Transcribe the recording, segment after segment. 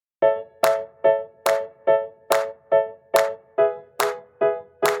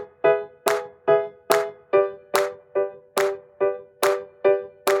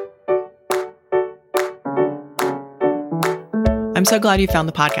I'm so glad you found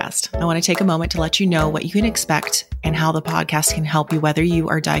the podcast. I want to take a moment to let you know what you can expect and how the podcast can help you, whether you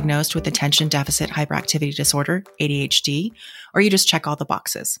are diagnosed with attention deficit hyperactivity disorder, ADHD, or you just check all the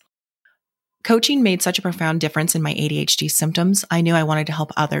boxes. Coaching made such a profound difference in my ADHD symptoms, I knew I wanted to help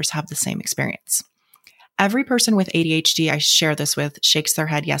others have the same experience. Every person with ADHD I share this with shakes their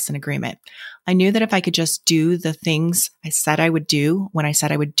head yes in agreement. I knew that if I could just do the things I said I would do when I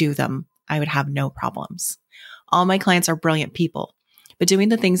said I would do them, I would have no problems. All my clients are brilliant people, but doing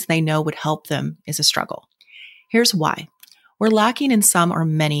the things they know would help them is a struggle. Here's why. We're lacking in some or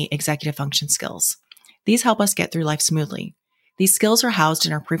many executive function skills. These help us get through life smoothly. These skills are housed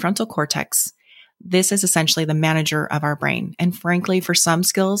in our prefrontal cortex. This is essentially the manager of our brain. And frankly, for some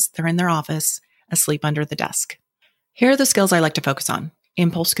skills, they're in their office, asleep under the desk. Here are the skills I like to focus on: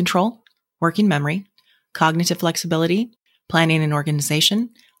 impulse control, working memory, cognitive flexibility, planning and organization,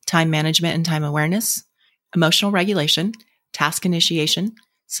 time management and time awareness, emotional regulation, task initiation,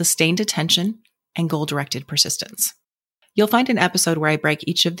 sustained attention, and goal-directed persistence. You'll find an episode where I break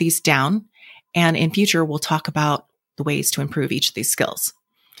each of these down, and in future, we'll talk about the ways to improve each of these skills.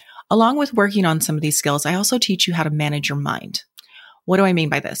 Along with working on some of these skills, I also teach you how to manage your mind. What do I mean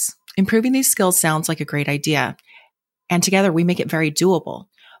by this? Improving these skills sounds like a great idea, and together we make it very doable,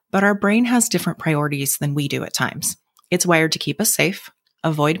 but our brain has different priorities than we do at times. It's wired to keep us safe,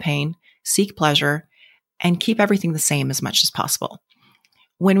 avoid pain, seek pleasure, and keep everything the same as much as possible.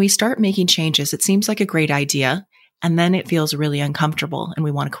 When we start making changes, it seems like a great idea, and then it feels really uncomfortable and we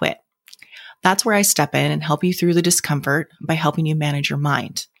want to quit. That's where I step in and help you through the discomfort by helping you manage your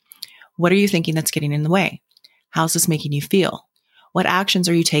mind. What are you thinking that's getting in the way? How's this making you feel? What actions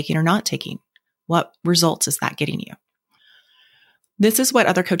are you taking or not taking? What results is that getting you? This is what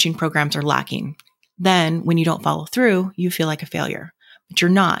other coaching programs are lacking. Then, when you don't follow through, you feel like a failure. But you're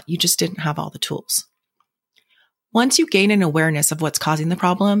not. You just didn't have all the tools. Once you gain an awareness of what's causing the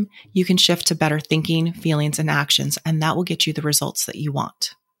problem, you can shift to better thinking, feelings, and actions, and that will get you the results that you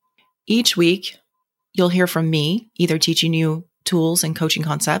want. Each week, you'll hear from me, either teaching you tools and coaching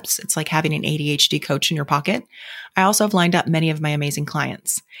concepts. It's like having an ADHD coach in your pocket. I also have lined up many of my amazing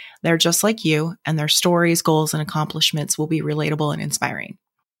clients. They're just like you, and their stories, goals, and accomplishments will be relatable and inspiring.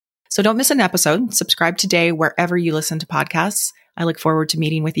 So don't miss an episode. Subscribe today wherever you listen to podcasts. I look forward to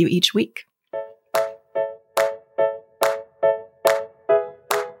meeting with you each week.